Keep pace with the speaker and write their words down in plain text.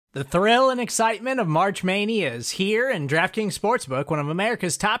The thrill and excitement of March Mania is here, and DraftKings Sportsbook, one of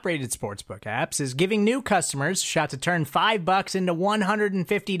America's top-rated sportsbook apps, is giving new customers a shot to turn $5 into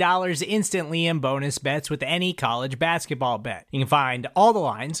 $150 instantly in bonus bets with any college basketball bet. You can find all the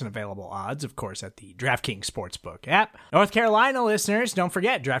lines and available odds, of course, at the DraftKings Sportsbook app. North Carolina listeners, don't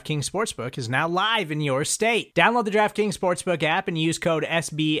forget, DraftKings Sportsbook is now live in your state. Download the DraftKings Sportsbook app and use code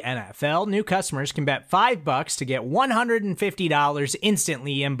SBNFL. New customers can bet $5 to get $150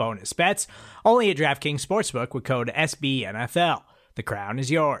 instantly in bonus bets, only at DraftKings Sportsbook with code SBNFL. The crown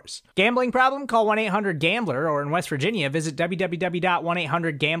is yours. Gambling problem? Call 1-800-GAMBLER, or in West Virginia, visit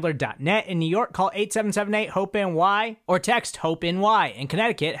www.1800gambler.net. In New York, call 877-8-HOPE-NY or text HOPE-NY. In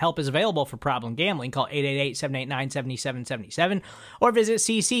Connecticut, help is available for problem gambling. Call 888-789-7777 or visit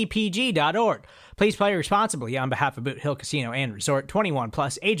ccpg.org. Please play responsibly on behalf of Boot Hill Casino and Resort. 21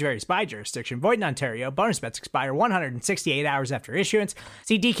 plus, age varies by jurisdiction. Void in Ontario. Bonus bets expire 168 hours after issuance.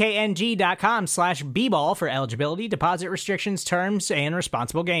 See dkng.com/bball for eligibility, deposit restrictions, terms, and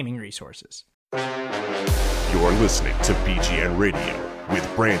responsible gaming resources. You're listening to BGN Radio with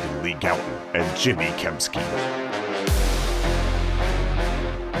Brandon Lee Gowton and Jimmy Kempski.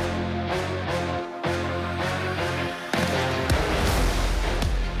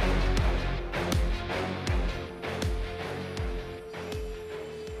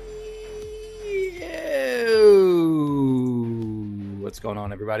 What's going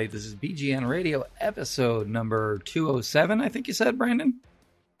on, everybody? This is BGN Radio, episode number 207, I think you said, Brandon?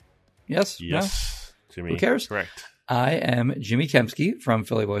 Yes? Yes, no? Jimmy. Who cares? Correct. I am Jimmy Kempski from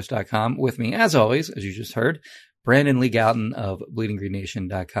PhillyVoice.com. With me, as always, as you just heard, Brandon Lee Gowton of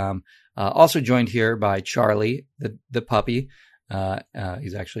BleedingGreenNation.com. Also joined here by Charlie, the puppy.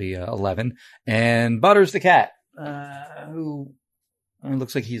 He's actually 11. And Butters the cat, who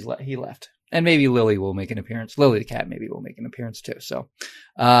looks like he left. And maybe Lily will make an appearance. Lily the cat maybe will make an appearance too. So,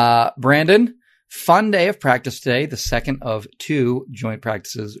 Brandon, fun day of practice today. The second of two joint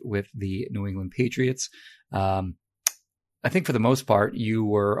practices with the New England Patriots. I think for the most part, you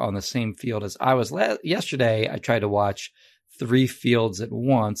were on the same field as I was. Yesterday, I tried to watch 3 fields at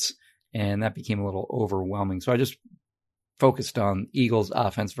once, and that became a little overwhelming. So I just focused on Eagles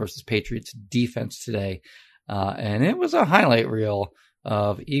offense versus Patriots defense today. And it was a highlight reel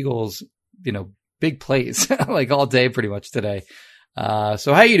of Eagles, big plays like all day pretty much today.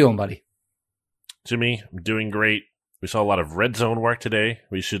 So how you doing, buddy? Jimmy, I'm doing great. We saw a lot of red zone work today,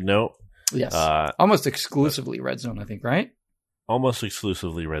 we should note. Yes. Almost exclusively red zone, I think, right? Almost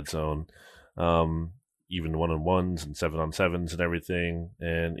exclusively red zone. Even 1-on-1s and 7-on-7s and everything.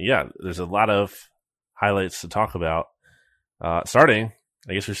 And yeah, there's a lot of highlights to talk about. Starting,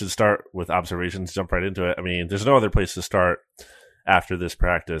 I guess we should start with observations, jump right into it. I mean, there's no other place to start after this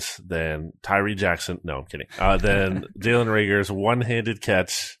practice than Tyree Jackson. No, I'm kidding. Then Jalen Reagor's one-handed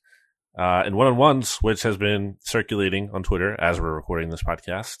catch in 1-on-1s, which has been circulating on Twitter as we're recording this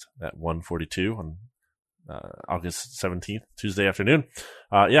podcast at 1:42 on August 17th, Tuesday afternoon.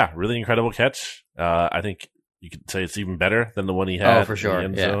 Yeah, really incredible catch. I think you could say it's even better than the one he had for sure.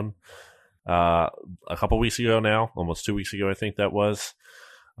 in the end zone a couple weeks ago now, almost 2 weeks ago, I think that was.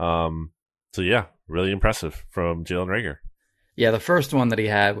 So yeah, really impressive from Jalen Reagor. Yeah, the first one that he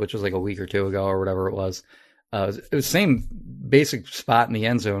had, which was like a week or two ago or whatever it was the same basic spot in the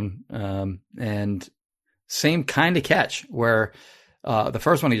end zone, and same kind of catch where the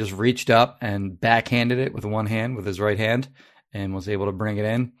first one he just reached up and backhanded it with one hand, with his right hand, and was able to bring it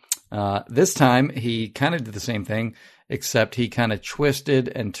in. This time he kind of did the same thing, except he kind of twisted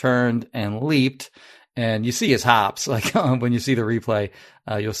and turned and leaped. And you see his hops, like when you see the replay,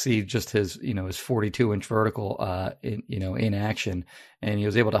 you'll see just his, his 42-inch vertical, in action. And he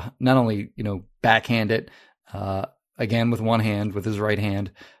was able to not only, backhand it, again with one hand, with his right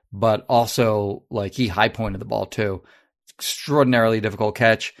hand, but also like he high pointed the ball too. Extraordinarily difficult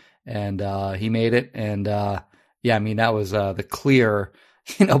catch. And, he made it. And, yeah, I mean, that was, the clear,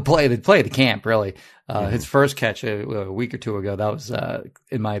 play of the camp, really. His first catch a week or two ago, that was,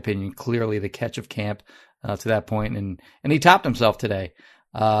 in my opinion, clearly the catch of camp to that point. And he topped himself today.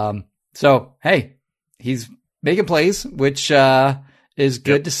 So, hey, he's making plays, which is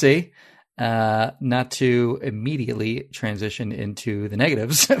good to see. Not to immediately transition into the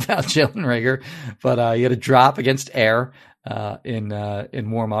negatives about Jalen Reagor, but he had a drop against Air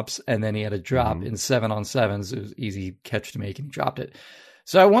in warm-ups, and then he had a drop in 7-on-7s. It was an easy catch to make, and he dropped it.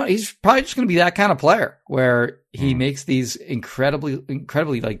 So he's probably just going to be that kind of player where he makes these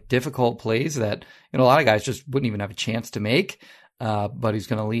incredibly like difficult plays that, a lot of guys just wouldn't even have a chance to make. But he's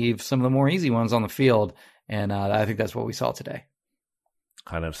going to leave some of the more easy ones on the field. And I think that's what we saw today.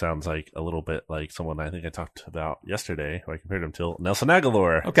 kind of sounds like a little bit like someone I think I talked about yesterday, who I compared him to, Nelson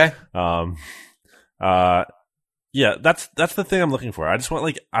Aguilar. Okay. Yeah, that's the thing I'm looking for. I just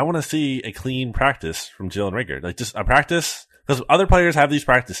want I want to see a clean practice from Jalen Reagor, like just a practice, because other players have these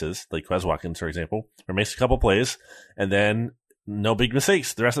practices, like Quez Watkins, for example, where makes a couple plays and then no big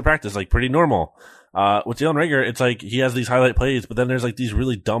mistakes. The rest of the practice, like pretty normal. With Jalen Reagor, it's like he has these highlight plays, but then there's like these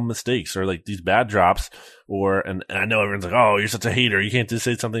really dumb mistakes or like these bad drops, and I know everyone's like, oh, you're such a hater. You can't just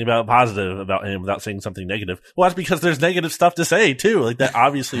say something positive about him without saying something negative. Well, that's because there's negative stuff to say too. Like that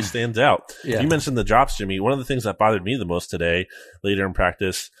obviously stands out. Yeah. You mentioned the drops, Jimmy. One of the things that bothered me the most today, later in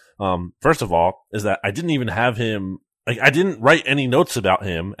practice, first of all, is that I didn't even have him. Like I didn't write any notes about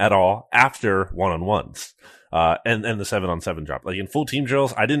him at all after one-on-ones. And the 7-on-7 drop. Like in full team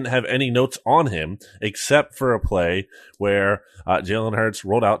drills, I didn't have any notes on him except for a play where Jalen Hurts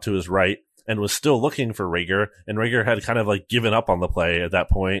rolled out to his right and was still looking for Reagor, and Reagor had kind of like given up on the play at that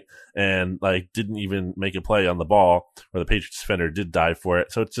point and like didn't even make a play on the ball, or the Patriots defender did dive for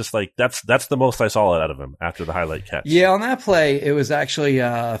it. So it's just like that's the most I saw out of him after the highlight catch. Yeah, on that play, it was actually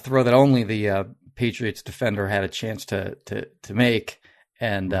a throw that only the Patriots defender had a chance to make.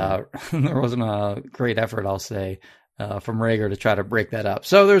 And there wasn't a great effort, I'll say, from Reagor to try to break that up.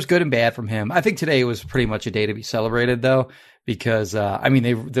 So there's good and bad from him. I think today was pretty much a day to be celebrated, though, because,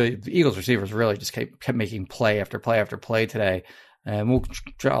 the Eagles receivers really just kept making play after play after play today. And we'll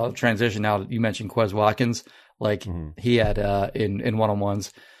transition now. You mentioned Quez Watkins. He had in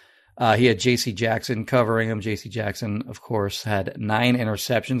one-on-ones. He had J.C. Jackson covering him. J.C. Jackson, of course, had 9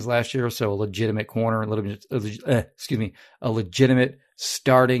 interceptions last year, so a legitimate corner, a legitimate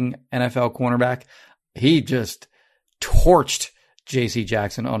starting NFL cornerback. He just torched J.C.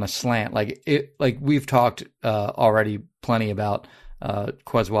 Jackson on a slant. We've talked already plenty about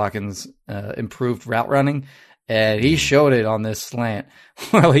Quez Watkins' improved route running, and he showed it on this slant.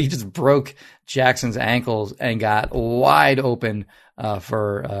 Well, he just broke Jackson's ankles and got wide open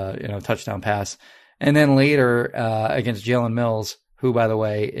for a touchdown pass. And then later against Jalen Mills, who, by the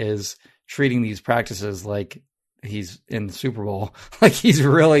way, is treating these practices like he's in the Super Bowl. He's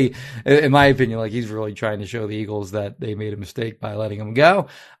really, in my opinion, he's really trying to show the Eagles that they made a mistake by letting him go.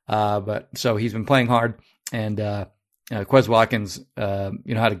 But so he's been playing hard, and Quez Watkins,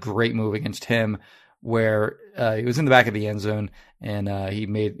 had a great move against him where he was in the back of the end zone, and he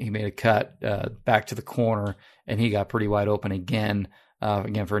made a cut back to the corner, and he got pretty wide open again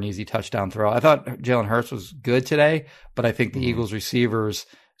for an easy touchdown throw. I thought Jalen Hurts was good today, but I think the Eagles receivers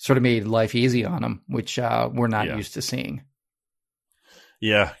sort of made life easy on him, which we're not used to seeing.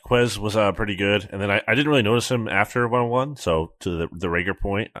 Yeah, Quez was pretty good, and then I didn't really notice him after one-on-one. So to the Reagor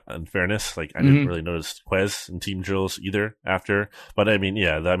point, in fairness, I didn't really notice Quez in team drills either after. But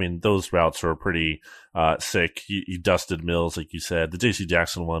those routes were pretty sick. He dusted Mills, like you said. The J.C.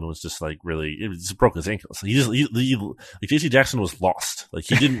 Jackson one was just it just broke his ankles. J.C. Jackson was lost.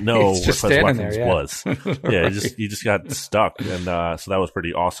 He didn't know where Quez Watkins was. Yeah, he just got stuck, and so that was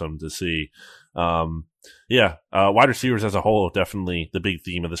pretty awesome to see. Wide receivers as a whole, definitely the big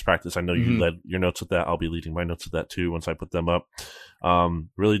theme of this practice. I know you led your notes with that. I'll be leading my notes with that too once I put them up.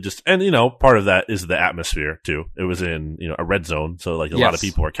 Really just, and part of that is the atmosphere too. It was in, a red zone. So a lot of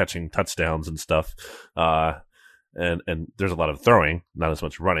people are catching touchdowns and stuff. And there's a lot of throwing, not as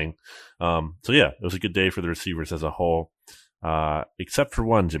much running. It was a good day for the receivers as a whole, except for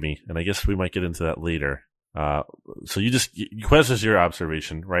one, Jimmy, and I guess we might get into that later. So Quez was your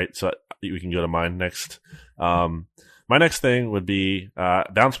observation, right? So we can go to mine next. My next thing would be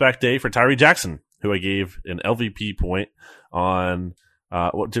bounce back day for Tyree Jackson, who I gave an LVP point on.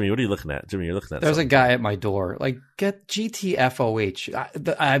 Jimmy, what are you looking at? Jimmy, you're looking at. There's a guy at my door. Get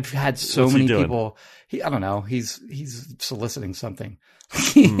GTFOH. I've had so many people. I don't know. He's soliciting something.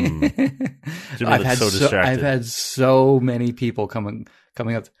 Jimmy looks so distracted. I've had so many people coming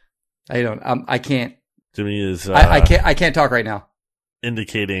up. I can't. Jimmy is. I can't talk right now.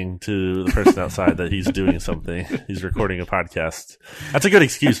 Indicating to the person outside that he's doing something. He's recording a podcast. That's a good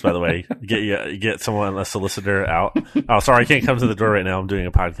excuse, by the way. Get someone, a solicitor, out. Oh, sorry, I can't come to the door right now. I'm doing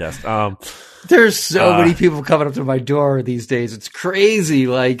a podcast. There's so many people coming up to my door these days. It's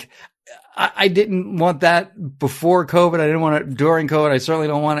crazy. I didn't want that before COVID. I didn't want it during COVID. I certainly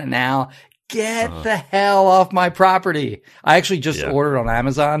don't want it now. Get the hell off my property. I actually just ordered on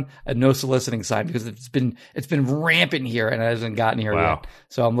Amazon a no soliciting sign because it's been rampant here and it hasn't gotten here yet.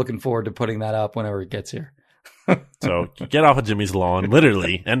 So I'm looking forward to putting that up whenever it gets here. So get off of Jimmy's lawn,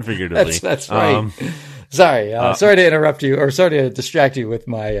 literally and figuratively. That's right. Sorry to interrupt you, or sorry to distract you with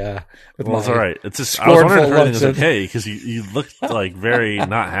my. It's all right. It's just I was wondering if everything was okay because you looked like very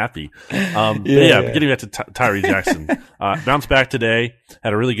not happy. Getting back to Tyree Jackson, bounced back today,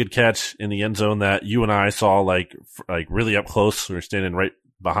 had a really good catch in the end zone that you and I saw like really up close. We were standing right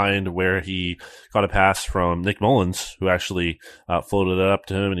behind where he caught a pass from Nick Mullins, who actually floated it up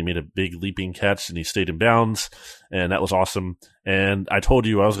to him, and he made a big leaping catch, and he stayed in bounds, and that was awesome. And I told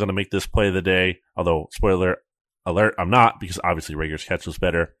you I was going to make this play of the day, although spoiler alert, I'm not, because obviously Rager's catch was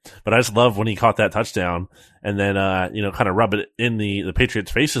better. But I just love when he caught that touchdown and then kind of rub it in the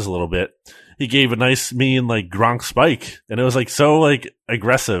Patriots' faces a little bit. He gave a nice mean like Gronk spike, and it was like so like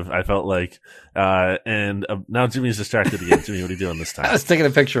aggressive. I felt like, and now Jimmy's distracted again. Jimmy, what are you doing this time? I was taking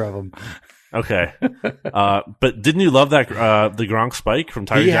a picture of him. Okay, but didn't you love that the Gronk spike from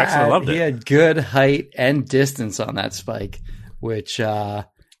Tyree Jackson? I loved it. He had good height and distance on that spike, which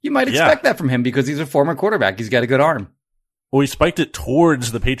you might expect that from him because he's a former quarterback. He's got a good arm. Well, he spiked it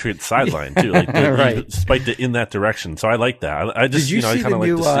towards the Patriots sideline too. Like right. He spiked it in that direction. So I like that. I just did you see the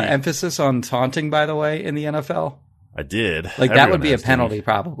new like emphasis on taunting? By the way, in the NFL, I did. Like Everyone that would be a penalty,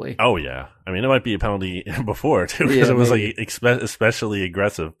 probably. Oh yeah, I mean it might be a penalty before too because it was like especially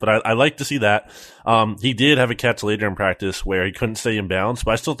aggressive. But I like to see that. He did have a catch later in practice where he couldn't stay in bounds,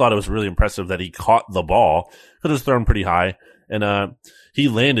 but I still thought it was really impressive that he caught the ball because it was thrown pretty high, and he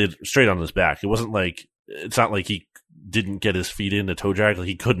landed straight on his back. It wasn't like it's not like he didn't get his feet in the toe drag. Like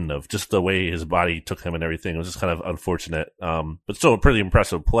he couldn't have, just the way his body took him and everything. It was just kind of unfortunate. But still a pretty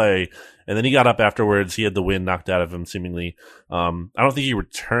impressive play. And then he got up afterwards. He had the wind knocked out of him seemingly. I don't think he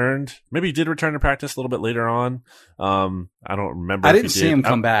returned. Maybe he did return to practice a little bit later on. I don't remember. I didn't see him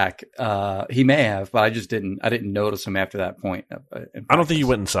come back. He may have, but I didn't notice him after that point. I don't think he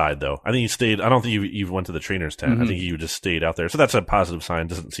went inside though. I think he stayed. I don't think he even went to the trainer's tent. I think he just stayed out there. So that's a positive sign.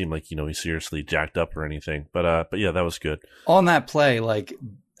 Doesn't seem like, he's seriously jacked up or anything, but yeah, that was good. On that play, like,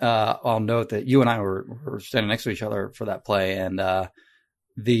 I'll note that you and I were standing next to each other for that play, and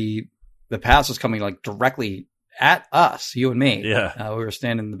the pass was coming like directly at us, you and me. Yeah. We were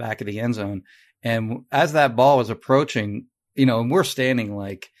standing in the back of the end zone, and as that ball was approaching, and we're standing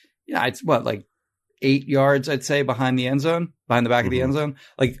like, it's like 8 yards, I'd say, behind the end zone, behind the back of the end zone.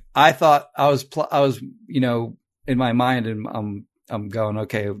 Like I thought I was, in my mind, and I'm going,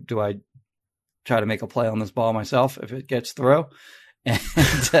 okay, do I try to make a play on this ball myself if it gets through? And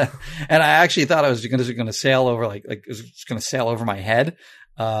I actually thought I was going to sail over, like it was just going to sail over my head.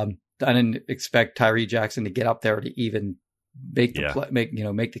 I didn't expect Tyree Jackson to get up there to even make the play,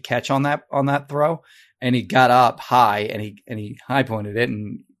 make the catch on that throw. And he got up high and he high pointed it.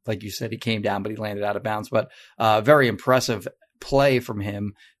 And like you said, he came down, but he landed out of bounds. But very impressive play from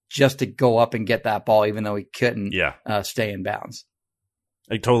him just to go up and get that ball, even though he couldn't stay in bounds.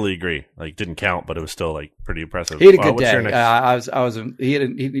 I totally agree. Like, didn't count, but it was still like pretty impressive. He had a good day.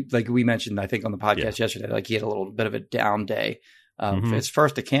 He like we mentioned, I think on the podcast yesterday, like he had a little bit of a down day. His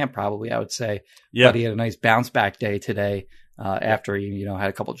first to camp, probably, I would say. Yeah. But he had a nice bounce back day today after he, had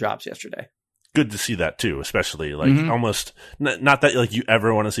a couple drops yesterday. Good to see that too, especially like almost not that like you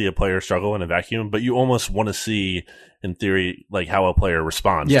ever want to see a player struggle in a vacuum, but you almost want to see in theory like how a player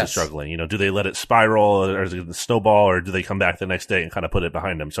responds to struggling. Do they let it spiral or is it snowball or do they come back the next day and kind of put it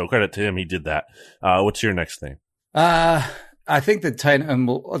behind them? So credit to him, he did that. What's your next thing? I think the tight end.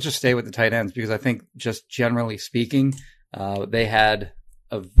 I'll just stay with the tight ends because I think just generally speaking, they had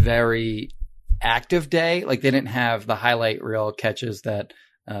a very active day. Like they didn't have the highlight reel catches that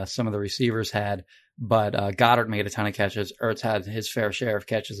some of the receivers had, but Goddard made a ton of catches. Ertz had his fair share of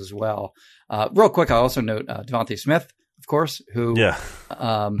catches as well. Real quick, I'll also note Devontae Smith, of course, who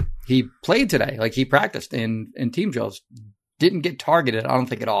he played today. Like he practiced in team drills. Didn't get targeted, I don't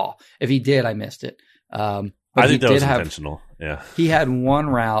think at all. If he did, I missed it. But I think that was intentional. Yeah, he had one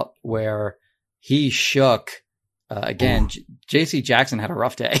route where he shook. Again, J.C. Jackson had a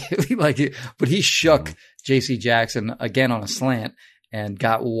rough day, but he shook J.C. Jackson again on a slant and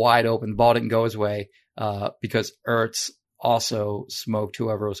got wide open. The ball didn't go his way because Ertz also smoked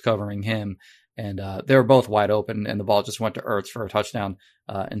whoever was covering him, and they were both wide open, and the ball just went to Ertz for a touchdown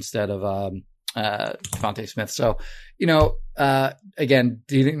instead of Devontae Smith. So, again,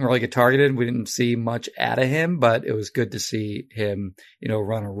 he didn't really get targeted. We didn't see much out of him, but it was good to see him,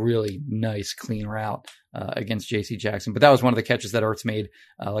 run a really nice, clean route against J.C. Jackson. But that was one of the catches that Ertz made.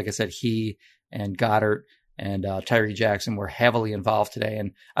 Like I said, he and Goddard and Tyree Jackson were heavily involved today.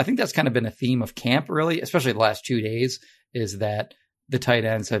 And I think that's kind of been a theme of camp, really, especially the last 2 days, is that the tight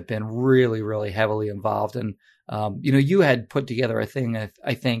ends have been really, really heavily involved. And, you had put together a thing,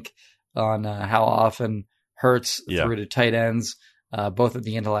 I think, on how often Hurts threw to tight ends, both at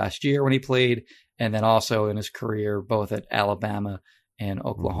the end of last year when he played And then also in his career, both at Alabama and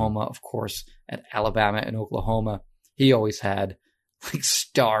Oklahoma, of course, at Alabama and Oklahoma, he always had like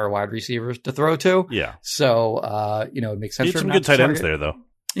star wide receivers to throw to. Yeah. So, it makes sense. He had some good tight ends there, though.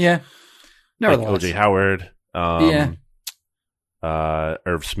 Yeah. Like O.J. Howard. Yeah.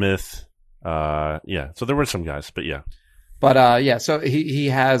 Irv Smith. So there were some guys, but yeah. But so he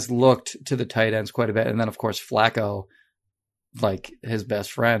has looked to the tight ends quite a bit. And then, of course, Flacco, like his best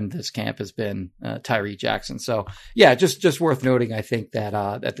friend this camp has been Tyree Jackson. So, yeah, just worth noting, I think,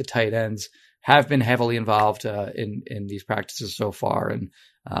 that the tight ends have been heavily involved in these practices so far. And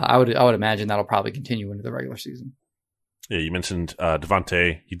I would imagine that'll probably continue into the regular season. Yeah, you mentioned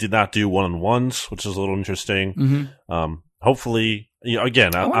Devontae. He did not do one-on-ones, which is a little interesting. Mm-hmm. Hopefully,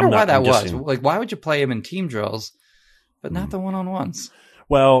 again, I wonder why that was. Like, why would you play him in team drills, but not the one-on-ones?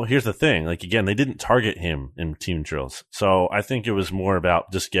 Well, here's the thing. Like, again, they didn't target him in team drills. So I think it was more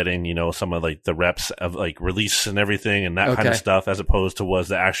about just getting, some of like the reps of like release and everything and that kind of stuff, as opposed to was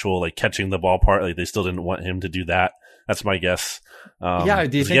the actual like catching the ball part. Like they still didn't want him to do that. That's my guess. Do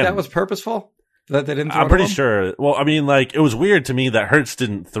you think that was purposeful? That they didn't throw I'm pretty sure. Well, I mean, like, it was weird to me that Hurts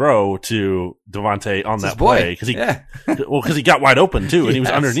didn't throw to Devontae on that play because he got wide open too, and he was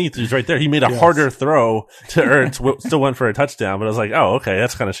underneath. He was right there. He made a harder throw to Hurts, still went for a touchdown. But I was like, oh, okay,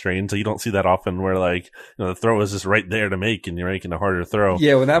 that's kind of strange. So you don't see that often, where like the throw is just right there to make, and you're making a harder throw.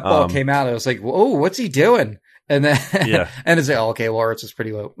 Yeah, when that ball came out, I was like, oh, what's he doing? And then and it's like, oh, okay, well, Hurts was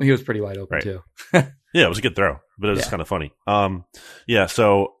pretty low. He was pretty wide open too. Yeah, it was a good throw, but it was just kind of funny.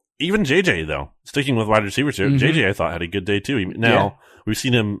 So. Even JJ, though, sticking with wide receivers here, JJ I thought had a good day too. I've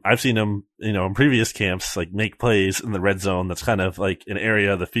seen him, in previous camps, like make plays in the red zone. That's kind of like an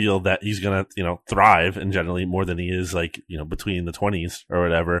area of the field that he's going to, thrive in generally more than he is like, between the 20s or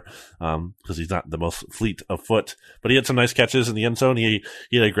whatever. Cause he's not the most fleet of foot, but he had some nice catches in the end zone. He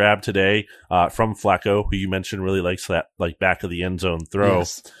had a grab today, from Flacco, who you mentioned really likes that like back of the end zone throw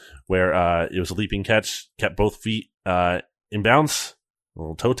where, it was a leaping catch, kept both feet, in bounds. A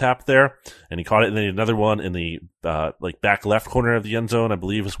little toe tap there, and he caught it. And then another one in the back left corner of the end zone, I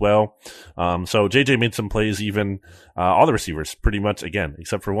believe, as well. So JJ made some plays. Even all the receivers, pretty much again,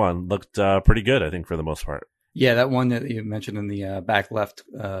 except for one, looked pretty good. I think for the most part. Yeah, that one that you mentioned in the back left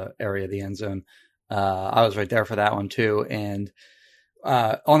area of the end zone, I was right there for that one too. And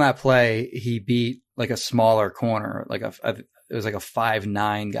on that play, he beat like a smaller corner, it was like a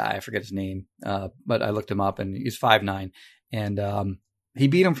 5'9" guy. I forget his name, but I looked him up, and he's 5'9", and he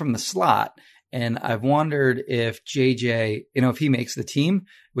beat him from the slot. And I've wondered if JJ, if he makes the team,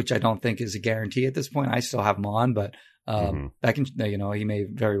 which I don't think is a guarantee at this point. I still have him on, but back in, he may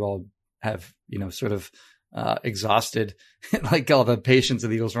very well have, sort of exhausted like all the patience of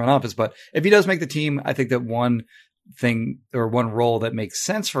the Eagles front office. But if he does make the team, I think that one thing or one role that makes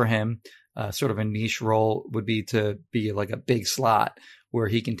sense for him, sort of a niche role, would be to be like a big slot where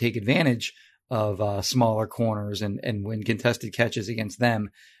he can take advantage of smaller corners and win contested catches against them.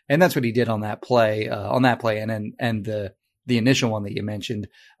 And that's what he did on that play, and the initial one that you mentioned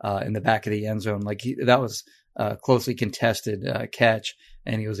in the back of the end zone. Like that was a closely contested catch,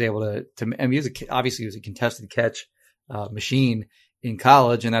 and he was able to I mean, he was a contested catch machine in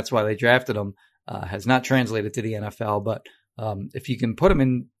college, and that's why they drafted him. Has not translated to the NFL, but if you can put him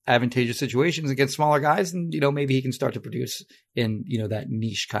in advantageous situations against smaller guys, then maybe he can start to produce in that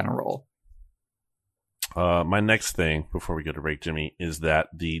niche kind of role. My next thing before we go to break, Jimmy, is that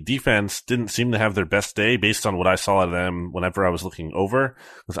the defense didn't seem to have their best day based on what I saw of them whenever I was looking over.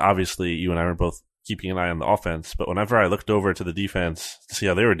 Because obviously you and I were both keeping an eye on the offense, but whenever I looked over to the defense to see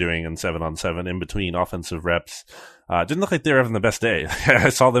how they were doing in 7-on-7 in between offensive reps, it didn't look like they were having the best day. I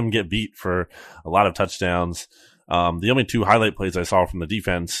saw them get beat for a lot of touchdowns. The only two highlight plays I saw from the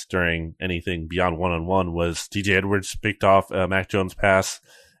defense during anything beyond one-on-one was TJ Edwards picked off a Mac Jones pass.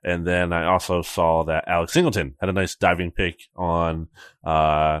 And then I also saw that Alex Singleton had a nice diving pick on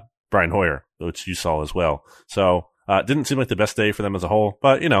Brian Hoyer, which you saw as well. So it didn't seem like the best day for them as a whole,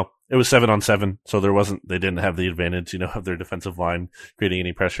 but it was 7-on-7, so they didn't have the advantage, of their defensive line creating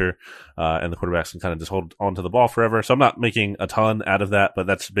any pressure, and the quarterbacks can kind of just hold on to the ball forever. So I'm not making a ton out of that, but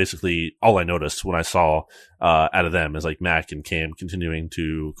that's basically all I noticed when I saw out of them is like Mac and Cam continuing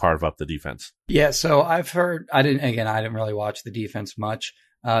to carve up the defense. Yeah, so I've heard. I didn't really watch the defense much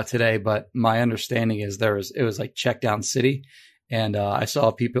today, but my understanding is it was like check down city, and I saw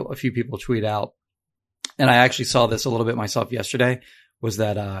a few people tweet out, and I actually saw this a little bit myself yesterday, was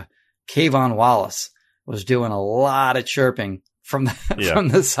that Kayvon Wallace was doing a lot of chirping from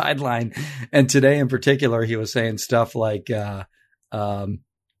the sideline, and today in particular he was saying stuff like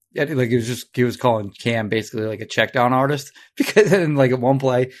like he was calling Cam basically like a check down artist, because then like at one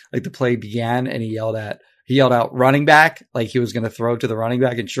play, like the play began and he yelled out running back, like he was going to throw to the running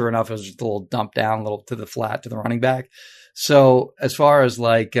back. And sure enough, it was just a little dump down, a little to the flat to the running back. So as far as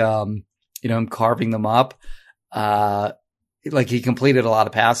like, him carving them up, like he completed a lot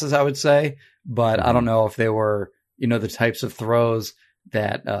of passes, I would say, but I don't know if they were, the types of throws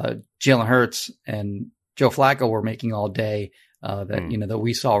that, Jalen Hurts and Joe Flacco were making all day. That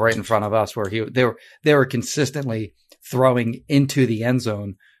we saw right in front of us, where they were consistently throwing into the end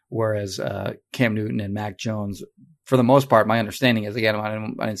zone, whereas Cam Newton and Mac Jones, for the most part, my understanding is, again, I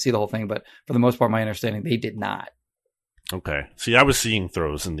didn't see the whole thing, but for the most part, my understanding, they did not. Okay. See, I was seeing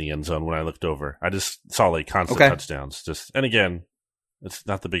throws in the end zone when I looked over. I just saw like constant touchdowns. And again, it's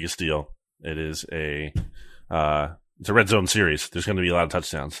not the biggest deal. It is it's a red zone series. There's going to be a lot of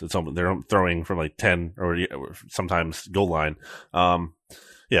touchdowns. They're throwing from like 10 or sometimes goal line.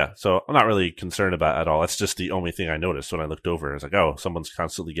 So I'm not really concerned about it at all. That's just the only thing I noticed when I looked over. I was like, oh, someone's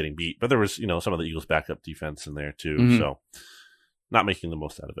constantly getting beat. But there was, some of the Eagles backup defense in there too. Mm-hmm. So not making the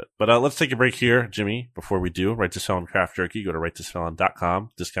most out of it. But let's take a break here, Jimmy. Before we do, Right to Sell on Craft Jerky. Go to righttosell.com.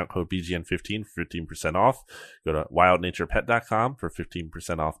 Discount code BGN15 for 15% off. Go to wildnaturepet.com for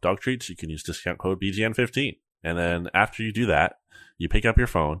 15% off dog treats. You can use discount code BGN15. And then after you do that, you pick up your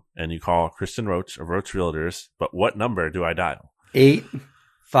phone and you call Kristen Roach of Roach Realtors. But what number do I dial?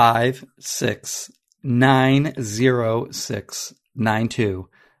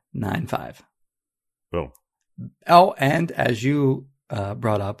 856-906-9295. Boom. Oh, and as you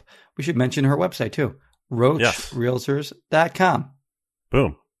brought up, we should mention her website too. RoachRealtors.com.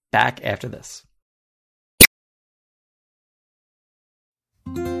 Boom. Back after this.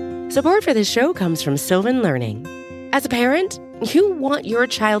 Support for this show comes from Sylvan Learning. As a parent, you want your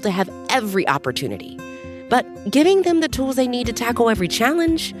child to have every opportunity, but giving them the tools they need to tackle every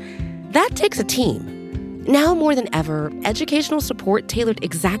challenge, that takes a team. Now more than ever, educational support tailored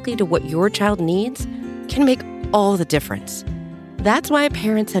exactly to what your child needs can make all the difference. That's why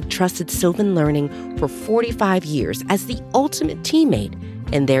parents have trusted Sylvan Learning for 45 years as the ultimate teammate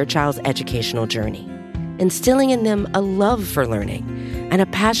in their child's educational journey, instilling in them a love for learning and a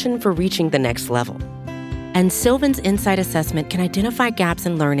passion for reaching the next level. And Sylvan's Insight Assessment can identify gaps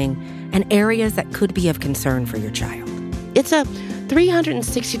in learning and areas that could be of concern for your child. It's a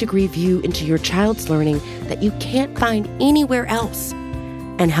 360-degree view into your child's learning that you can't find anywhere else,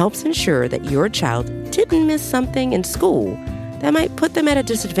 and helps ensure that your child didn't miss something in school that might put them at a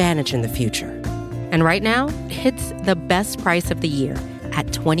disadvantage in the future. And right now, it's the best price of the year at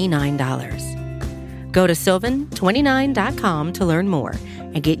 $29. Go to sylvan29.com to learn more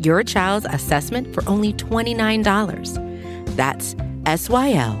and get your child's assessment for only $29. That's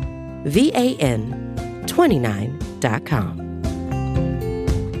SYLVAN 29.com.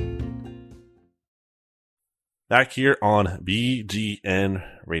 Back here on BGN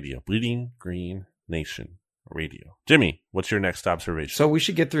Radio, Bleeding Green Nation Radio. Jimmy, what's your next observation? So we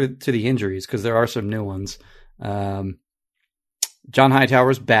should get through to the injuries because there are some new ones. John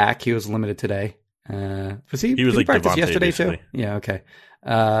Hightower's back. He was limited today. Was he? He was like practice Devontae yesterday basically. Too. Yeah. Okay.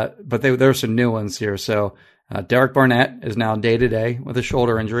 But there are some new ones here. So Derek Barnett is now day to day with a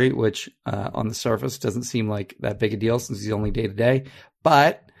shoulder injury, which on the surface doesn't seem like that big a deal since he's only day to day.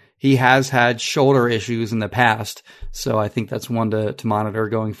 But he has had shoulder issues in the past, so I think that's one to monitor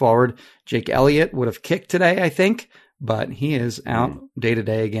going forward. Jake Elliott would have kicked today, I think, but he is out day to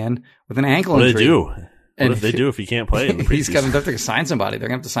day again with an ankle injury. What if they do if he can't play? In the he's going to have to sign somebody. They're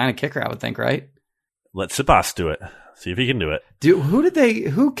going to have to sign a kicker, I would think, right? Let Sipas do it. See if he can do it.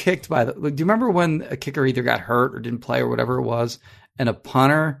 Who kicked do you remember when a kicker either got hurt or didn't play or whatever it was, and a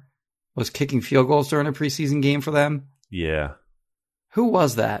punter was kicking field goals during a preseason game for them? Yeah. Who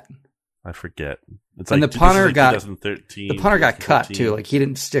was that? I forget. It's and like, the punter got 2013. The punter got cut too. Like he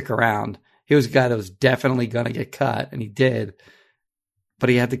didn't stick around. He was a guy that was definitely going to get cut, and he did. But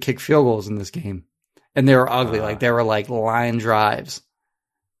he had to kick field goals in this game, and they were ugly. Like they were like line drives.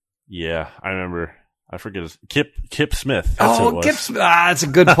 Yeah, I remember. I forget his Kip Smith. That's who it was. Kip Smith. That's a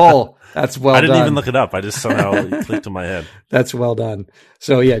good pull. That's well done. I didn't even look it up. I just somehow clicked in my head. That's well done.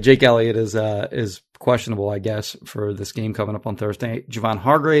 So yeah, Jake Elliott is questionable, I guess, for this game coming up on Thursday. Javon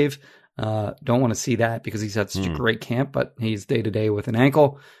Hargrave, don't want to see that because he's had such a great camp, but he's day to day with an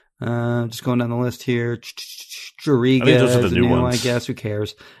ankle. Just going down the list here. Jariga those are the new new, ones. I guess. Who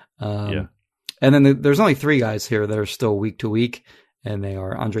cares? Yeah. And then there's only 3 guys here that are still week to week, and they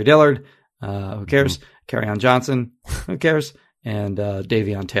are Andre Dillard. Who cares? Kerryon Johnson. Who cares? And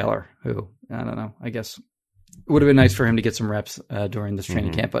Davion Taylor, who, I don't know, I guess it would have been nice for him to get some reps during this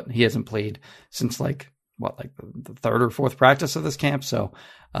training camp, but he hasn't played since like the third or fourth practice of this camp. So,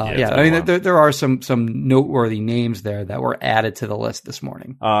 I mean, there are some noteworthy names there that were added to the list this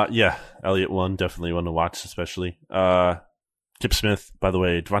morning. Elliott definitely one to watch, especially. Kip Smith, by the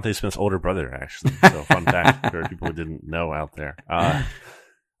way, Devontae Smith's older brother, actually. So fun fact for people who didn't know out there.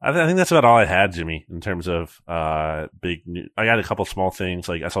 I think that's about all I had, Jimmy, in terms of big news. I got a couple small things.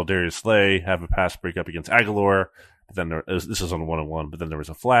 Like I saw Darius Slay have a pass breakup against Aguilar. But then this is on 1-on-1, but then there was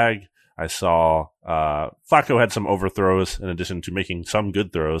a flag. I saw Flacco had some overthrows in addition to making some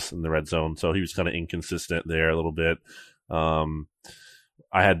good throws in the red zone. So he was kind of inconsistent there a little bit.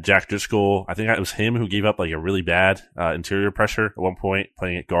 I had Jack Driscoll. I think it was him who gave up like a really bad interior pressure at one point,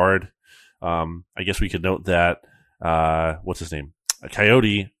 playing at guard. I guess we could note that, what's his name?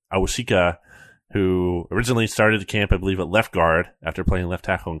 Coyote Awosika, who originally started the camp, I believe, at left guard after playing left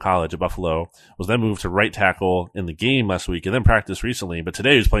tackle in college at Buffalo, was then moved to right tackle in the game last week and then practiced recently. But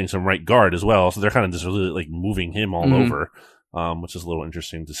today he was playing some right guard as well. So they're kind of just really like moving him all over, which is a little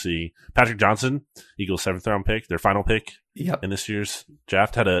interesting to see. Patrick Johnson, Eagles 7th round pick, their final pick in this year's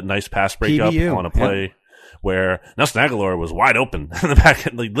draft, had a nice pass breakup on a play where Nelson Aguilar was wide open in the back,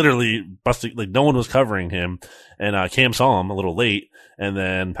 like literally busting, like no one was covering him. And Cam saw him a little late, and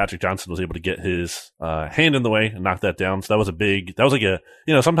then Patrick Johnson was able to get his hand in the way and knock that down. So that was like a,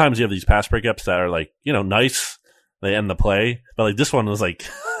 sometimes you have these pass breakups that are like, nice, they end the play, but like this one was like,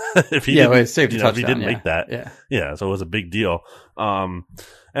 if he didn't make that, so it was a big deal.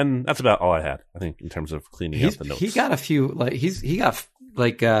 And that's about all I had, I think, in terms of cleaning up the notes. He got a few, like he got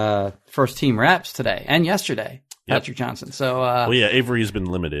first team reps today and yesterday, Patrick Johnson. So, Avery's been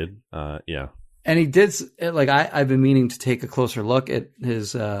limited. And he did, like, I've been meaning to take a closer look at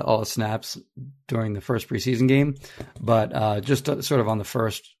his, all his snaps during the first preseason game, but, just sort of on the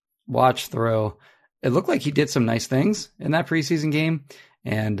first watch through, it looked like he did some nice things in that preseason game.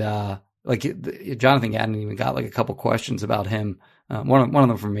 And, Jonathan Gadden even got like a couple questions about him. One of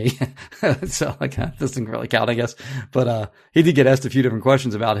them from me. So like, this doesn't really count, I guess, but, he did get asked a few different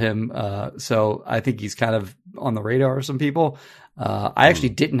questions about him. So I think he's kind of on the radar of some people. I actually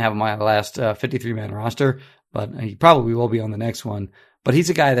didn't have him on my last 53-man roster, but he probably will be on the next one. But he's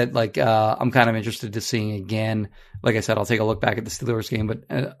a guy that I'm kind of interested to seeing again. Like I said, I'll take a look back at the Steelers game,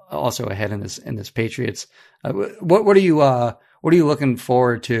 but also ahead in this Patriots. What are you looking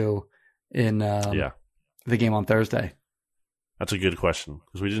forward to in the game on Thursday? That's a good question,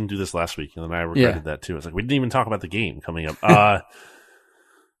 because we didn't do this last week, and then I regretted that too. It's like we didn't even talk about the game coming up. I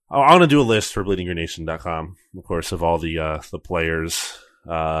want to do a list for BleedingGreenNation.com, of course, of all the players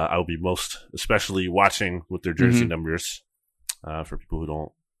I will be most especially watching with their jersey numbers, for people who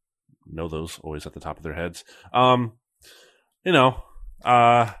don't know those always at the top of their heads. I'd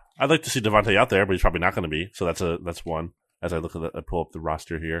like to see Devontae out there, but he's probably not going to be. So that's one. As I look at I pull up the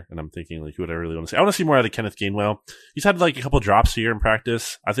roster here, and I'm thinking, like, who would I really want to see? I want to see more out of Kenneth Gainwell. He's had like a couple drops here in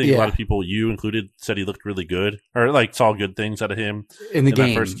practice. I think a lot of people, you included, said he looked really good, or like saw good things out of him in the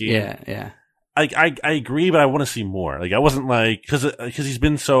game. That first game. Yeah. I agree, but I want to see more. Like, I wasn't like, because he's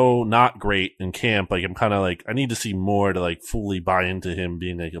been so not great in camp. Like, I'm kind of like, I need to see more to like fully buy into him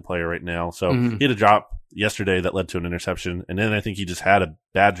being like a player right now. So he had a drop yesterday that led to an interception, and then I think he just had a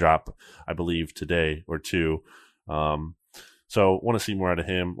bad drop, I believe, today or two. So want to see more out of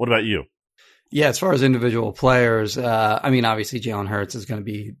him. What about you? Yeah, as far as individual players, obviously Jalen Hurts is going to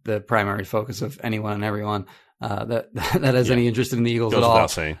be the primary focus of anyone and everyone that has any interest in the Eagles at all. Goes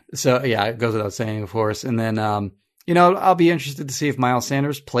without saying. So yeah, it goes without saying, of course. And then, I'll be interested to see if Miles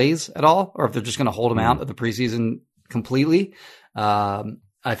Sanders plays at all, or if they're just going to hold him out of the preseason completely. I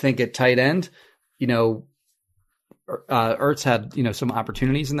think at tight end, Ertz had, some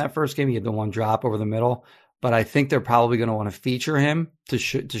opportunities in that first game. He had the one drop over the middle. But I think they're probably going to want to feature him to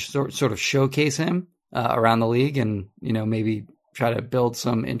sort of showcase him around the league, and maybe try to build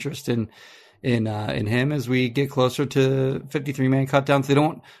some interest in him as we get closer to 53-man cutdowns. They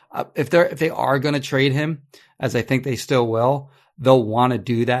don't if they are going to trade him, as I think they still will, they'll want to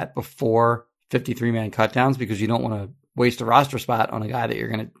do that before 53-man cutdowns, because you don't want to waste a roster spot on a guy that you're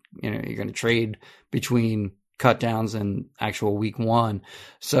going to trade between cutdowns and actual week one.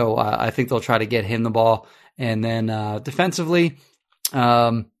 So I think they'll try to get him the ball. And then defensively,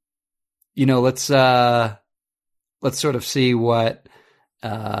 let's sort of see what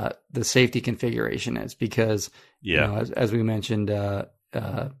the safety configuration is, because as we mentioned, I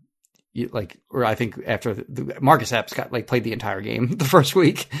think after Marcus Epps played the entire game the first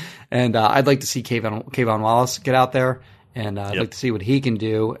week, and I'd like to see Kayvon Wallace get out there, and I'd like to see what he can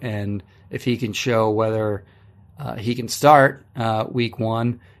do, and if he can show whether he can start week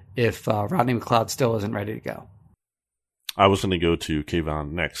one if Rodney McLeod still isn't ready to go. I was going to go to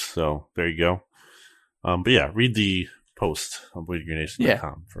Kayvon next, so there you go. But yeah, read the post on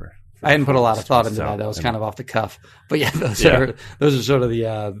BoydGreenNation.com for I hadn't put a lot of thought into that. That was kind of off the cuff. But yeah, those are sort of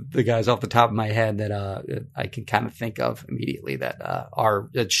the guys off the top of my head that I can kind of think of immediately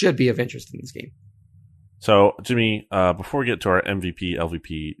that should be of interest in this game. So, Jimmy, before we get to our MVP,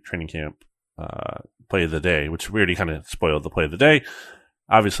 LVP training camp play of the day, which we already kind of spoiled the play of the day,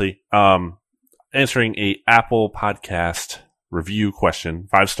 obviously, answering a Apple Podcast review question,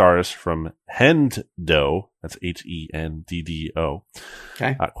 5 stars from Hendo. That's Hendddo.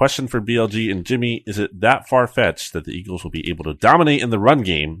 Okay. Question for BLG and Jimmy. Is it that far-fetched that the Eagles will be able to dominate in the run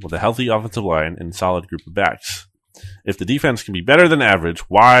game with a healthy offensive line and solid group of backs? If the defense can be better than average,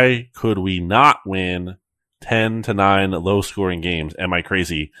 why could we not win 10-9 low-scoring games? Am I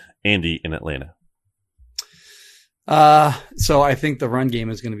crazy? Andy in Atlanta. So I think the run game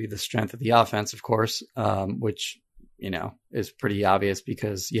is going to be the strength of the offense, of course, which, is pretty obvious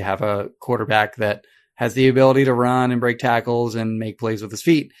because you have a quarterback that has the ability to run and break tackles and make plays with his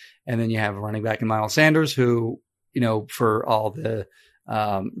feet. And then you have a running back in Miles Sanders who, for all the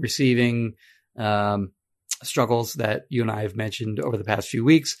receiving struggles that you and I have mentioned over the past few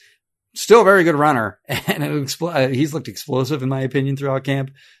weeks, still a very good runner. And he's looked explosive, in my opinion, throughout camp.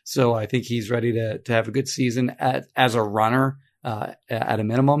 So I think he's ready to have a good season as a runner at a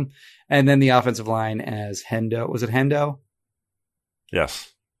minimum. And then the offensive line as Hendo. Was it Hendo? Yes.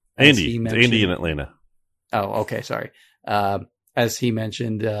 Andy in Atlanta. Oh, okay. Sorry. As he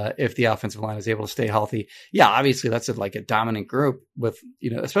mentioned, if the offensive line is able to stay healthy, yeah, obviously that's a dominant group with,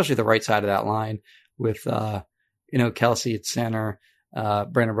 especially the right side of that line with, Kelsey at center,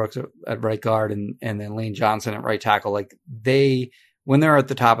 Brandon Brooks at right guard and then Lane Johnson at right tackle. When they're at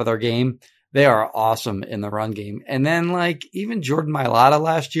the top of their game, they are awesome in the run game. And then even Jordan Mailata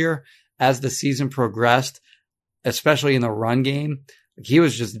last year, as the season progressed, especially in the run game, he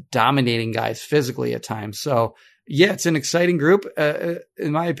was just dominating guys physically at times. So yeah, it's an exciting group,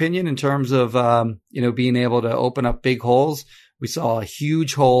 in my opinion, in terms of, being able to open up big holes. We saw a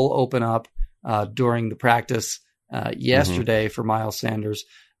huge hole open up, during the practice, yesterday for Miles Sanders.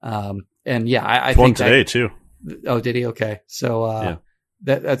 And yeah, I think today too. Oh, did he? Okay. So,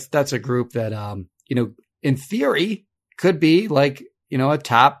 that's a group that, in theory could be a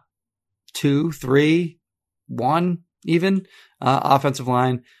top 2, 3, 1 even, offensive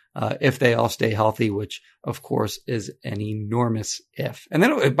line, if they all stay healthy, which of course is an enormous if. And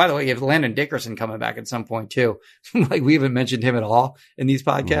then, by the way, you have Landon Dickerson coming back at some point too. We haven't mentioned him at all in these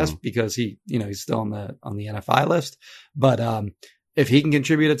podcasts because he's still on the NFI list. But, if he can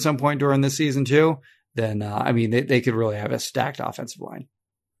contribute at some point during this season too, then, they could really have a stacked offensive line.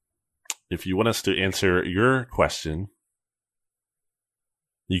 If you want us to answer your question,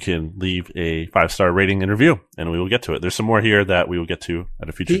 you can leave a 5-star rating and review, and we will get to it. There's some more here that we will get to at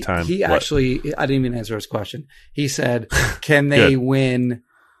a future time. He actually, I didn't even answer his question. He said, can they win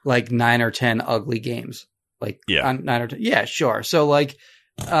 9 or 10 ugly games? 9 or 10? Yeah, sure. So I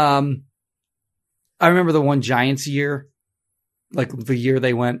remember the one Giants year, the year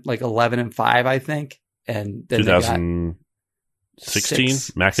they went 11-5, I think. And then 2016,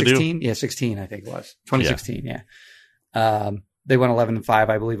 McAdoo? 16? Yeah, 16, I think it was. 2016, yeah. They went 11-5,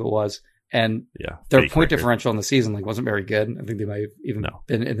 I believe it was. And their point differential in the season wasn't very good. I think they might have even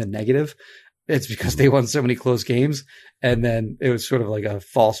been in the negative. It's because they won so many close games. And then it was sort of a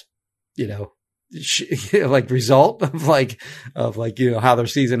false, result of how their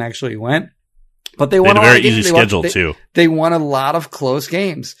season actually went. But they won a very easy schedule too. They won a lot of close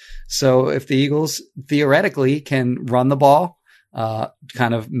games. So if the Eagles theoretically can run the ball,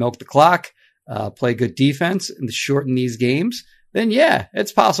 kind of milk the clock, play good defense and shorten these games, then yeah,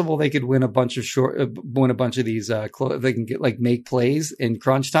 it's possible they could win a bunch of these. They can get make plays in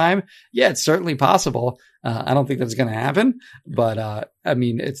crunch time. Yeah, it's certainly possible. I don't think that's going to happen, but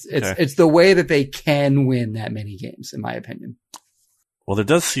it's the way that they can win that many games, in my opinion. Well, there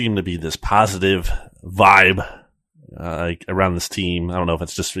does seem to be this positive vibe around this team. I don't know if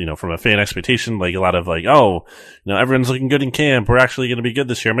it's just from a fan expectation, a lot of everyone's looking good in camp. We're actually going to be good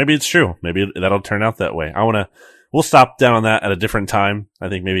this year. Maybe it's true. Maybe that'll turn out that way. We'll stop down on that at a different time. I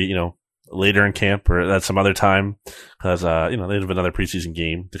think maybe later in camp or at some other time because they have another preseason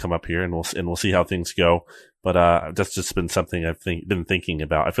game to come up here and we'll see how things go. But that's just been something I've been thinking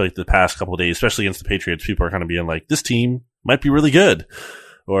about. I feel like the past couple of days, especially against the Patriots, people are kind of being this team might be really good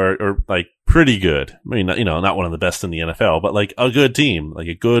or pretty good. I mean, not one of the best in the NFL, but a good team,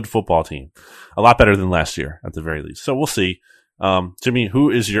 a good football team, a lot better than last year at the very least. So we'll see. Jimmy, who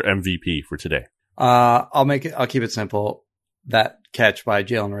is your MVP for today? I'll keep it simple. That catch by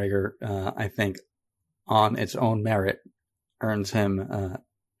Jalen Reagor, I think on its own merit earns him,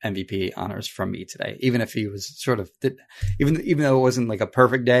 MVP honors from me today, even if he was sort of, even though it wasn't like a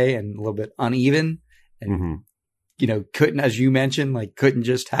perfect day and a little bit uneven and, couldn't, as you mentioned, like couldn't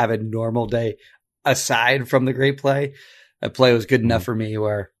just have a normal day aside from the great play. That play was good enough for me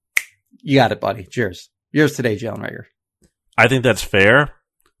where you got it, buddy. Cheers. Yours today, Jalen Reagor. I think that's fair,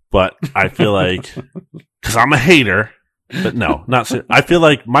 but I feel like, because I'm a hater, but no, not so. I feel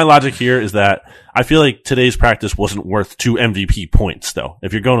like my logic here is that I feel like today's practice wasn't worth 2 MVP points, though.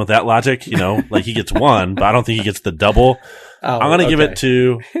 If you're going with that logic, like he gets 1, but I don't think he gets the double. I'm going to give it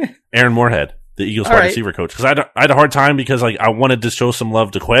to Aaron Moorhead, the Eagles wide receiver coach, because I had a hard time because I wanted to show some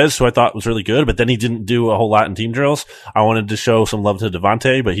love to Quez, who I thought was really good, but then he didn't do a whole lot in team drills. I wanted to show some love to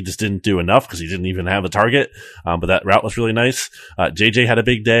Devontae, but he just didn't do enough because he didn't even have a target. But that route was really nice. JJ had a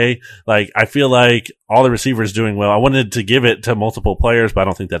big day. I feel like all the receivers doing well. I wanted to give it to multiple players, but I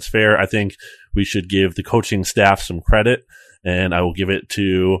don't think that's fair. I think we should give the coaching staff some credit, and I will give it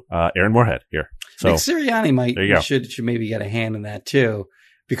to Aaron Moorhead here. So Nick Sirianni should maybe get a hand in that too,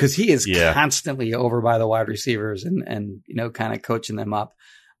 because he is constantly over by the wide receivers and kind of coaching them up.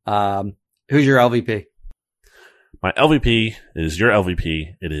 Who's your LVP? My LVP is your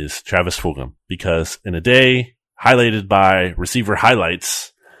LVP. It is Travis Fulgham, because in a day highlighted by receiver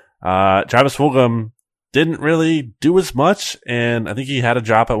highlights, Travis Fulgham didn't really do as much, and I think he had a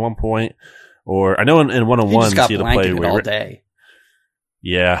drop at one point. Or I know in one-on-ones he had a play where all day.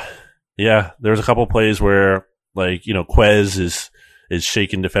 Yeah. There was a couple plays where Quez is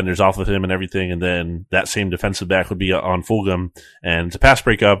shaking defenders off of him and everything, and then that same defensive back would be on Fulgham, and it's a pass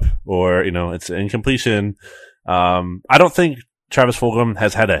breakup or it's an incompletion. I don't think Travis Fulgham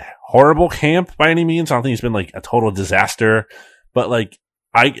has had a horrible camp by any means. I don't think he's been a total disaster, but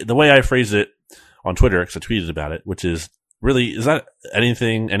the way I phrased it on Twitter, because I tweeted about it, which is really, is that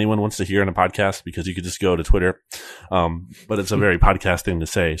anything anyone wants to hear in a podcast? Because you could just go to Twitter. But it's a very podcast thing to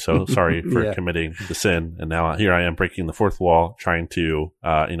say. So sorry for committing the sin. And now here I am breaking the fourth wall, trying to,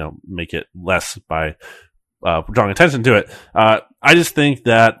 make it less by, drawing attention to it. I just think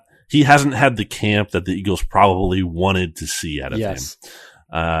that he hasn't had the camp that the Eagles probably wanted to see out of him.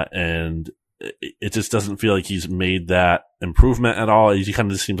 And it just doesn't feel like he's made that improvement at all. He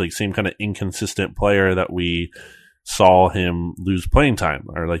kind of just seems like the same kind of inconsistent player that we saw him lose playing time,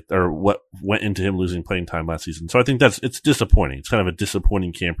 or what went into him losing playing time last season. So I think it's disappointing. It's kind of a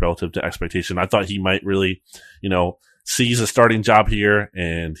disappointing camp relative to expectation. I thought he might really, seize a starting job here,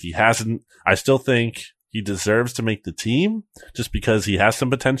 and he hasn't. I still think he deserves to make the team just because he has some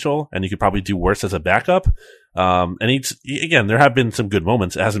potential, and he could probably do worse as a backup. And again, there have been some good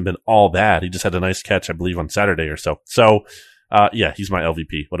moments. It hasn't been all bad. He just had a nice catch, I believe, on Saturday or so. So, he's my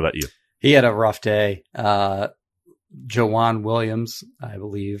LVP. What about you? He had a rough day. Jawan Williams, I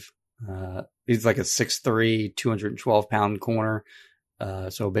believe. He's like a 6'3", 212-pound corner,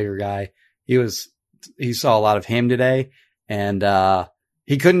 so a bigger guy. He saw a lot of him today, and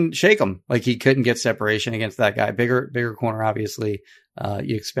he couldn't shake him. He couldn't get separation against that guy. Bigger corner, obviously.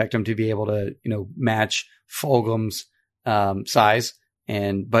 You expect him to be able to, match Fulgham's size,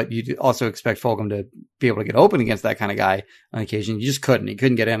 but you also expect Fulgham to be able to get open against that kind of guy on occasion. You just couldn't. He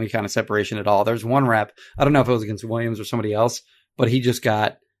couldn't get any kind of separation at all. There's one rep. I don't know if it was against Williams or somebody else, but he just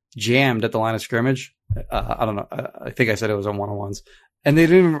got jammed at the line of scrimmage. I don't know. I think I said it was on one-on-ones, and they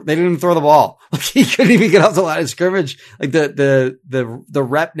didn't even throw the ball. He couldn't even get off the line of scrimmage. The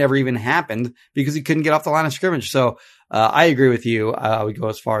rep never even happened because he couldn't get off the line of scrimmage. So I agree with you. I would go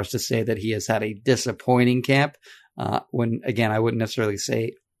as far as to say that he has had a disappointing camp. When again, I wouldn't necessarily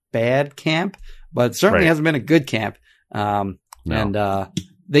say bad camp, but certainly hasn't been a good camp. No. And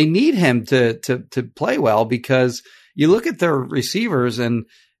they need him to play well, because you look at their receivers and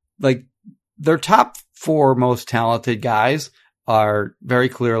their top 4 most talented guys are very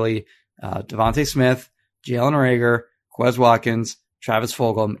clearly Devontae Smith, Jalen Reagor, Quez Watkins, Travis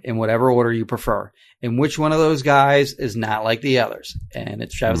Fulgham, in whatever order you prefer. And which one of those guys is not like the others? And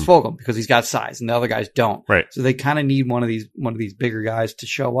it's Travis Fulgham, because he's got size and the other guys don't. Right. So they kind of need one of these bigger guys to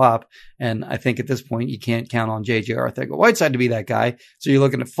show up. And I think at this point you can't count on JJ Arcega-Whiteside to be that guy. So you're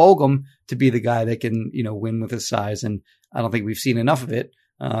looking at Fulgham to be the guy that can, win with his size. And I don't think we've seen enough of it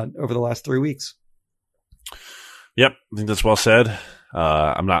over the last 3 weeks. Yep. I think that's well said.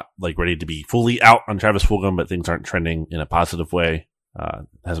 I'm not ready to be fully out on Travis Fulgham, but things aren't trending in a positive way.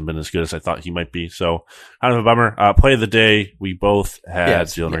 Hasn't been as good as I thought he might be. So kind of a bummer. Play of the day, we both had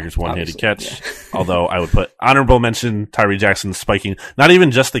Jalen Reagor's one-handed catch. Yeah. Although I would put honorable mention Tyree Jackson spiking, not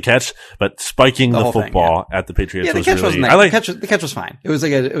even just the catch, but spiking the football at the Patriots. Yeah, the catch wasn't the catch was fine. It was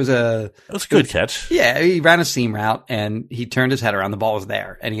a good catch. Yeah, he ran a seam route and he turned his head around. The ball was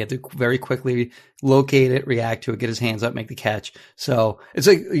there, and he had to very quickly locate it, react to it, get his hands up, make the catch. So it's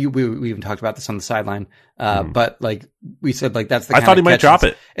like we even talked about this on the sideline. But like we said, like that's the kind I thought he of might drop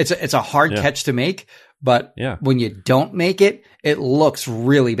it. It's a hard catch to make, but when you don't make it, it looks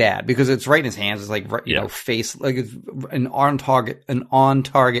really bad because it's right in his hands. It's like, you know, face, like it's an on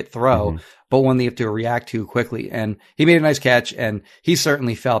target throw, but one they have to react to quickly. And he made a nice catch, and he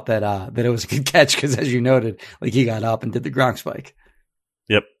certainly felt that it was a good catch because, as you noted, like he got up and did the Gronk spike.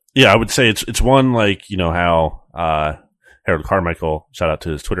 Yep. Yeah, I would say it's one like, you know, how Harold Carmichael, shout out to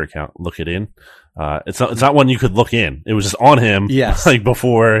his Twitter account, look it in. It's not one you could look in. It was just on him. Yes. Like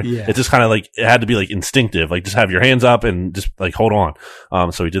before. Yeah. It just kind of like, it had to be like instinctive. Like just have your hands up and just like hold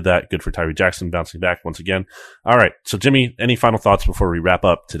on. So he did that. Good for Tyree Jackson bouncing back once again. All right. So Jimmy, any final thoughts before we wrap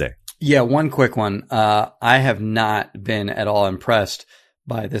up today? Yeah. One quick one. I have not been at all impressed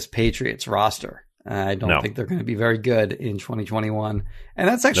by this Patriots roster. I don't think they're going to be very good in 2021. And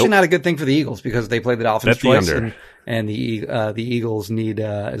that's actually not a good thing for the Eagles because they play the Dolphins twice. And the Eagles need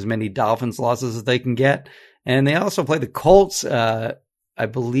as many Dolphins losses as they can get. And they also play the Colts, I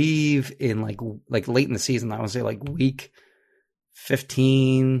believe, in like late in the season. I would say like week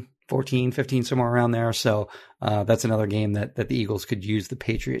 15, 14, 15, somewhere around there. So that's another game that the Eagles could use the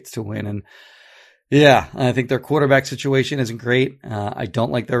Patriots to win. And yeah, I think their quarterback situation isn't great. I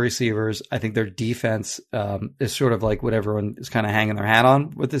don't like their receivers. I think their defense is sort of like what everyone is kind of hanging their hat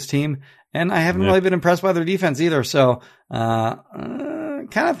on with this team. And I haven't really been impressed by their defense either. So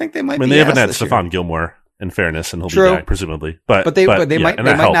kind of think they might be. They haven't had Stephon Gilmore, in fairness, and he'll be back, presumably. But they might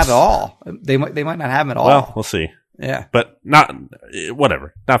not at all. They might not have him at all. Well, we'll see. Yeah. But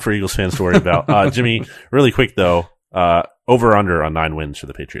whatever. Not for Eagles fans to worry about. Jimmy, really quick though, over under on 9 wins for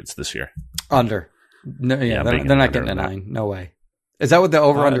the Patriots this year. Under. No, they're not getting a 9. No way. Is that what the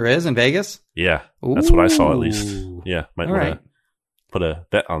over-under is in Vegas? Yeah, that's what I saw at least. Yeah, might want to put a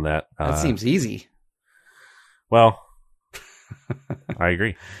bet on that. That seems easy. Well, I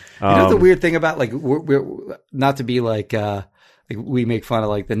agree. You know the weird thing about like we're not to be like we make fun of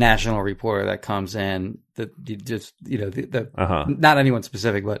like the national reporter that comes in that you just not anyone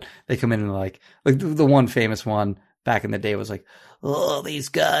specific, but they come in and like the one famous one back in the day was like, oh, these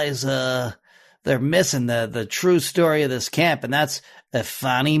guys they're missing the true story of this camp, and that's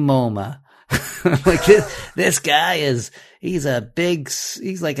Efani Moma. Like this guy he's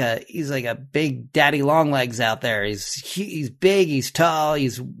like a big daddy long legs out there. He's big, he's tall,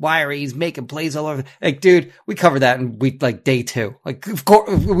 he's wiry, he's making plays all over. Like, dude, we covered that in week like day 2. Like, of course,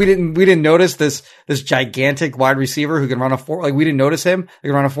 we didn't notice this gigantic wide receiver who can run a 4. Like, we didn't notice him. He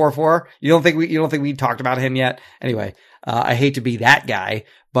can run a 4.4. You don't think we talked about him yet? Anyway, I hate to be that guy,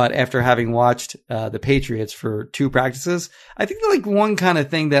 but after having watched the Patriots for 2 practices, I think like one kind of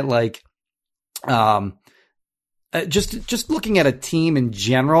thing that like just looking at a team in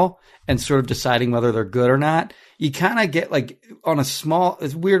general and sort of deciding whether they're good or not, you kind of get like on a small,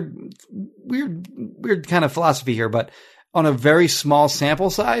 it's weird kind of philosophy here, but on a very small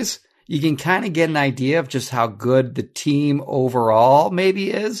sample size, you can kind of get an idea of just how good the team overall maybe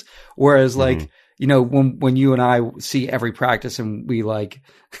is. Whereas like, you know, when you and I see every practice and we like,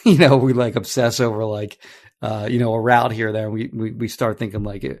 you know, we like obsess over like, you know, a route here or there. We start thinking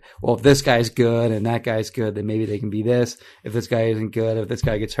like, well, if this guy's good and that guy's good, then maybe they can be this. If this guy isn't good, if this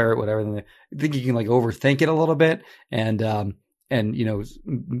guy gets hurt, whatever, then I think you can like overthink it a little bit. And you know,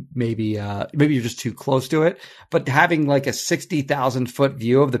 maybe you're just too close to it. But having like a 60,000 foot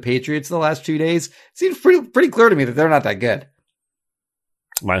view of the Patriots the last 2 days, it seems pretty clear to me that they're not that good.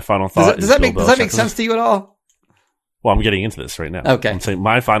 My final thought does that make sense to you at all? Well, I'm getting into this right now. Okay. I'm saying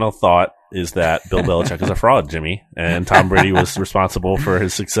my final thought is that Bill Belichick is a fraud, Jimmy, and Tom Brady was responsible for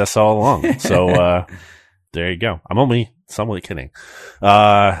his success all along. So there you go. I'm only somewhat kidding.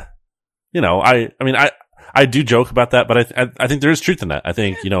 You know, I do joke about that, but I think there is truth in that. I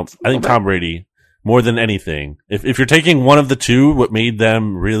think, you know, I think Tom Brady, more than anything, if you're taking one of the two, what made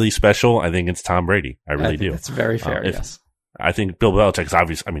them really special, I think it's Tom Brady. I really do. That's very fair, yes. I think Bill Belichick is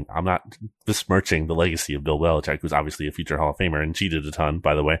obvious. I mean, I'm not besmirching the legacy of Bill Belichick, who's obviously a future Hall of Famer and cheated a ton,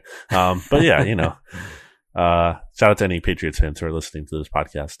 by the way. But yeah, you know, shout out to any Patriots fans who are listening to this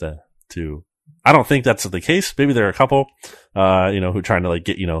podcast. I don't think that's the case. Maybe there are a couple, you know, who are trying to like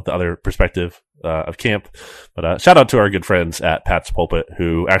get, you know, the other perspective of camp. But shout out to our good friends at Pat's Pulpit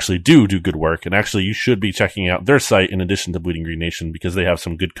who actually do good work. And actually, you should be checking out their site in addition to Bleeding Green Nation because they have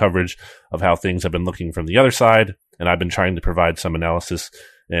some good coverage of how things have been looking from the other side. And I've been trying to provide some analysis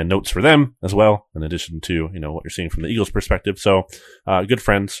and notes for them as well, in addition to, you know, what you're seeing from the Eagles perspective. So, good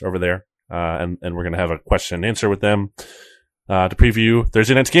friends over there. And we're going to have a question and answer with them, to preview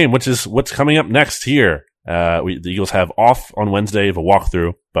Thursday night's game, which is what's coming up next here. The Eagles have off on Wednesday of a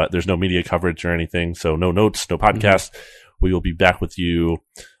walkthrough. but there's no media coverage or anything. So no notes, no podcast. We will be back with you.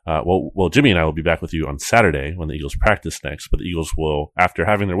 Jimmy and I will be back with you on Saturday when the Eagles practice next. But the Eagles will, after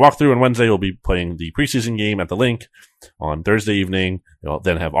having their walkthrough on Wednesday, will be playing the preseason game at the Link on Thursday evening. They'll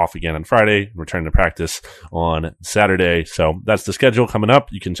then have off again on Friday and return to practice on Saturday. So that's the schedule coming up.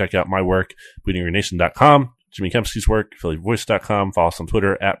 You can check out my work, bleedingreenation.com, Jimmy Kempski's work, phillyvoice.com. Follow us on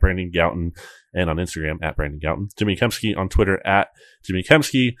Twitter at Brandon Gowton and on Instagram at Brandon Gowton. Jimmy Kempski on Twitter at Jimmy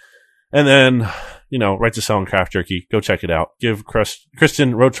Kempski. And then, Right to Sell and Craft Jerky. Go check it out. Give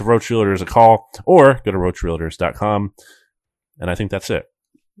Kristen Roach of Roach Realtors a call or go to roachrealtors.com. And I think that's it.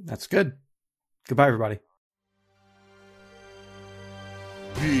 That's good. Goodbye, everybody.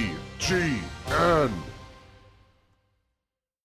 BGN